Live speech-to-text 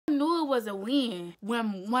was a win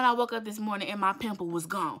when I woke up this morning and my pimple was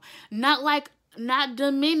gone. Not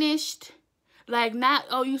diminished, like not,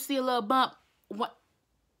 oh, you see a little bump. What?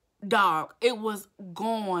 Dog, it was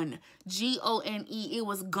gone. G-O-N-E, it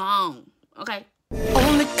was gone. Okay.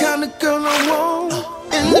 Only kind of girl I want,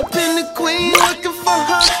 independent queen, looking for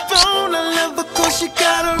her phone. I love her 'cause she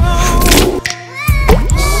got her own.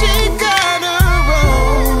 She got her own.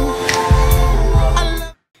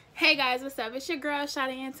 Hey guys, what's up? It's your girl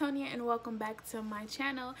Shawty Antonia and welcome back to my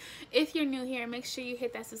channel. If you're new here, make sure you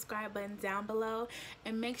hit that subscribe button down below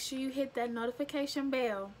and make sure you hit that notification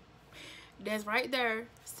bell that's right there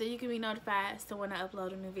so you can be notified so when I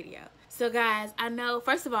upload a new video. So guys, I know,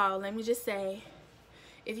 first of all, let me just say,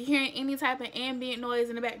 if you're hearing any type of ambient noise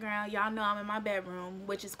in the background, y'all know I'm in my bedroom,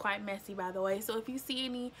 which is quite messy, by the way. So if you see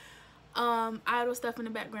any idle stuff in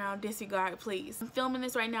the background, disregard, please. I'm filming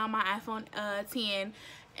this right now on my iPhone 10,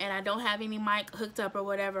 and I don't have any mic hooked up or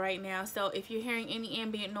whatever right now. So if you're hearing any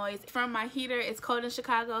ambient noise from my heater, it's cold in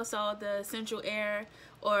Chicago, so the central air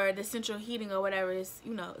or the central heating or whatever is,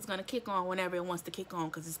 you know, it's gonna kick on whenever it wants to kick on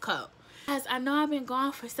because it's cold. Guys, I know I've been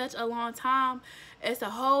gone for such a long time. It's a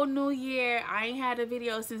whole new year. I ain't had a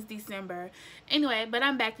video since December. Anyway, but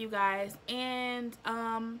I'm back, you guys, and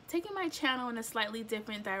taking my channel in a slightly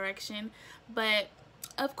different direction. But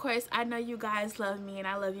of course, I know you guys love me and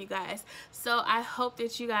I love you guys. So I hope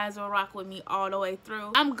that you guys will rock with me all the way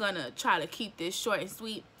through. I'm gonna try to keep this short and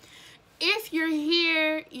sweet. If you're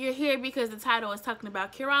here because the title is talking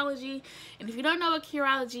about curology. And if you don't know what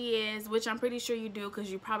curology is, which I'm pretty sure you do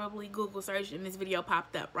because you probably Google searched and this video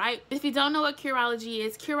popped up, right? If you don't know what curology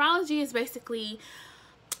is basically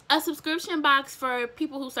a subscription box for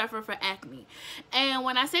people who suffer from acne. And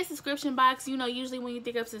when I say subscription box, you know, usually when you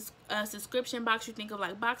think of a subscription box, you think of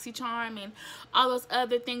like BoxyCharm and all those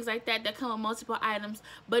other things like that that come with multiple items.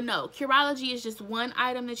 But no, curology is just one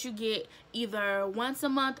item that you get either once a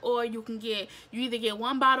month, or you either get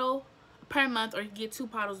one bottle per month or you get 2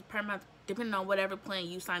 bottles per month, depending on whatever plan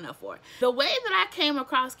you sign up for. The way that I came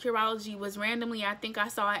across curology was randomly. I think I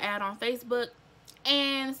saw an ad on Facebook.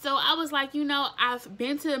 And so I was like, you know, I've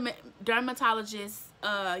been to dermatologists,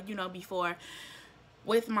 you know, before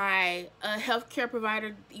with my healthcare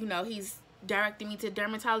provider. You know, he's directing me to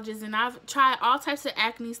dermatologists, and I've tried all types of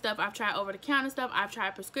acne stuff. I've tried over-the-counter stuff. I've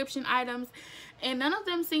tried prescription items, and none of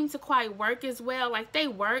them seem to quite work as well. Like, they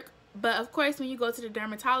work, but of course, when you go to the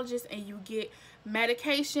dermatologist and you get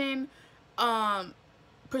medication,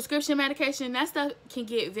 prescription medication, that stuff can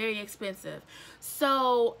get very expensive.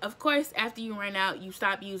 So of course, after you run out, you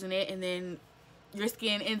stop using it, and then your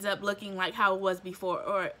skin ends up looking like how it was before,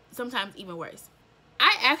 or sometimes even worse.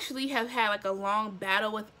 I actually have had like a long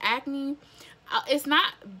battle with acne. It's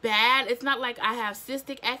not bad. It's not like I have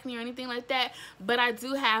cystic acne or anything like that, but I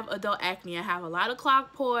do have adult acne. I have a lot of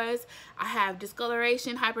clogged pores. I have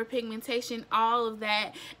discoloration, hyperpigmentation, all of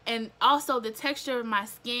that. And also the texture of my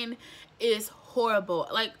skin is horrible.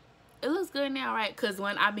 Like, it looks good now, right? Because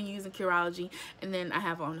when I've been using curology, and then I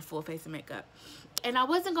have on a full face of makeup. And I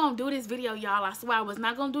wasn't gonna do this video, y'all. I swear I was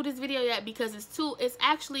not gonna do this video yet because it's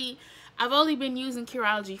actually, I've only been using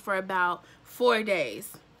curology for about 4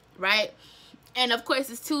 days, right? And of course,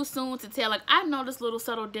 it's too soon to tell. Like, I noticed little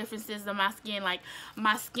subtle differences in my skin. Like,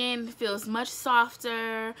 my skin feels much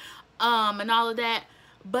softer, and all of that.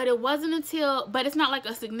 But it wasn't until, but it's not like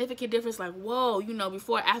a significant difference, like, whoa, you know,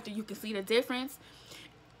 before, after you can see the difference.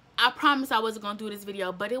 I promised I wasn't going to do this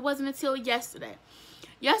video, but it wasn't until yesterday.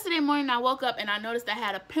 Yesterday morning, I woke up and I noticed I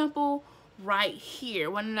had a pimple right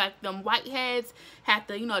here. When like them whiteheads had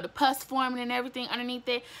the, you know, the pus forming and everything underneath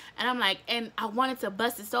it. And I'm like, and I wanted to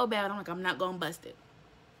bust it so bad. I'm like, I'm not going to bust it.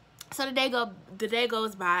 So the day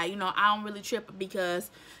goes by, you know, I don't really trip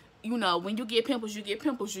because, you know, when you get pimples,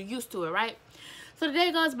 you're used to it, right? So the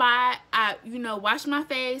day goes by, I, you know, wash my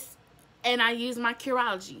face and I use my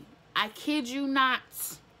curology. I kid you not.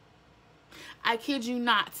 I kid you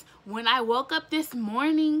not. When I woke up this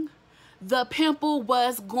morning, the pimple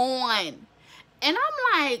was gone. And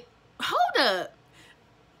I'm like, hold up.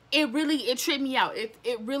 It tripped me out.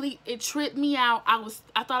 It tripped me out.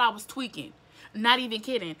 I thought I was tweaking. Not even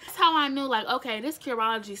kidding. That's how I knew, like, okay, this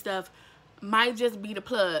curology stuff might just be the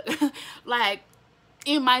plug. Like,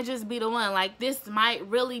 it might just be the one. Like, this might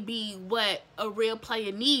really be what a real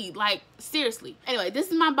player need. Like, seriously. Anyway, this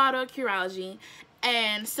is my bottle of curology.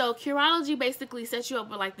 And so curology basically sets you up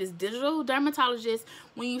with like this digital dermatologist.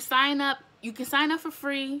 When you sign up, you can sign up for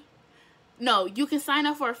free. No, you can sign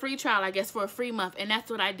up for a free trial, I guess, for a free month. And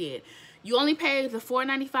that's what I did. You only pay the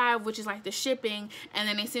 $4.95, which is like the shipping, and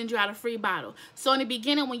then they send you out a free bottle. So in the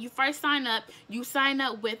beginning, when you first sign up, you sign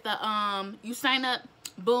up with the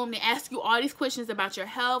boom, they ask you all these questions about your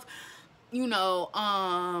health, you know,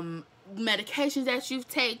 medications that you've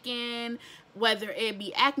taken, whether it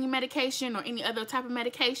be acne medication or any other type of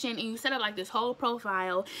medication, and you set up like this whole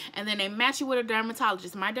profile, and then they match you with a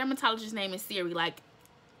dermatologist. My dermatologist's name is Siri, like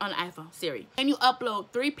on the iPhone, Siri. And you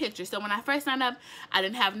upload 3 pictures. So when I first signed up, I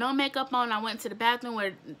didn't have no makeup on. I went to the bathroom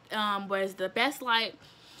where's the best light,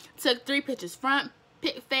 took 3 pictures, front,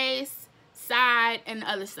 face, side, and the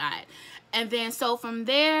other side. And then so from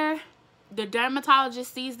there, the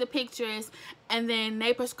dermatologist sees the pictures, and then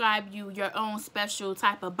they prescribe you your own special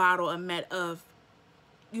type of bottle of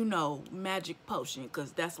you know, magic potion,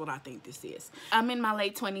 because that's what I think this is. I'm in my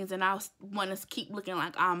late 20s, and I want to keep looking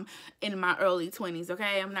like I'm in my early 20s,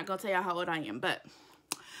 okay? I'm not going to tell y'all how old I am, but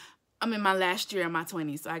I'm in my last year of my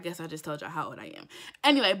 20s, so I guess I just told y'all how old I am.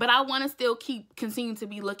 Anyway, but I want to still continue to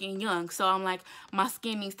be looking young, so I'm like, my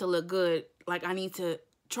skin needs to look good. Like, I need to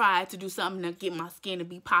try to do something to get my skin to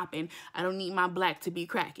be popping. I don't need my black to be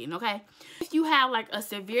cracking, okay? If you have like a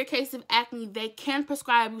severe case of acne, they can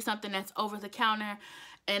prescribe you something that's over the counter,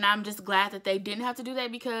 and I'm just glad that they didn't have to do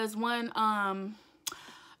that, because one,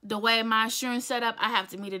 the way my insurance set up, I have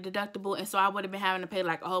to meet a deductible, and so I would have been having to pay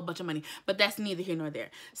like a whole bunch of money, but that's neither here nor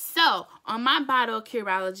there. So on my bottle of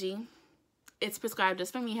Curology, it's prescribed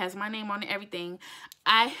just for me, has my name on it, everything.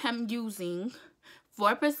 I am using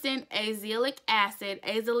 4% azelaic acid,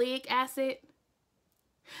 1%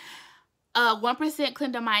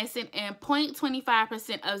 clindamycin, and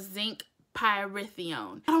 0.25% of zinc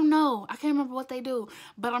pyrithione. I don't know. I can't remember what they do,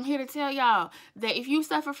 but I'm here to tell y'all that if you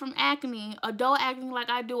suffer from acne, adult acne like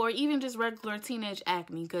I do, or even just regular teenage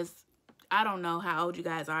acne, because I don't know how old you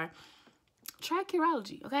guys are, try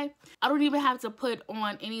Curology, okay? I don't even have to put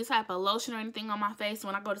on any type of lotion or anything on my face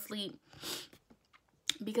when I go to sleep,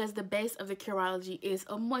 because the base of the Curology is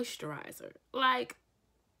a moisturizer. Like,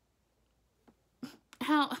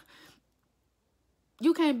 how?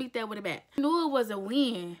 You can't beat that with a bat. I knew it was a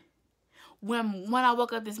win when I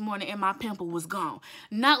woke up this morning and my pimple was gone.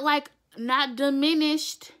 Not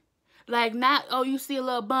diminished. Like, not, oh, you see a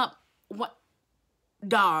little bump. What?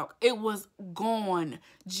 Dog, it was gone.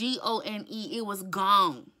 G-O-N-E. It was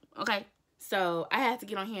gone. Okay? So I had to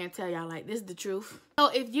get on here and tell y'all, like, this is the truth. So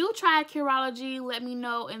if you tried Curology, let me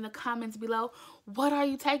know in the comments below. What are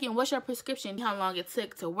you taking? What's your prescription? How long it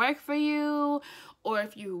took to work for you? Or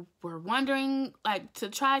if you were wondering, like, to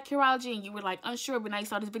try Curology and you were, like, unsure, but now you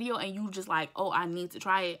saw this video and you just like, oh, I need to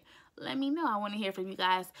try it. Let me know. I want to hear from you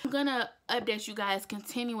guys. I'm going to update you guys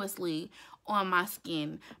continuously on my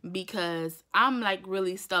skin, because I'm, like,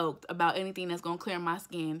 really stoked about anything that's going to clear my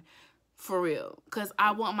skin. For real, because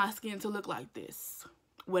I want my skin to look like this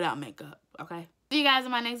without makeup, okay? See you guys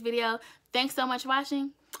in my next video. Thanks so much for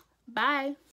watching. Bye.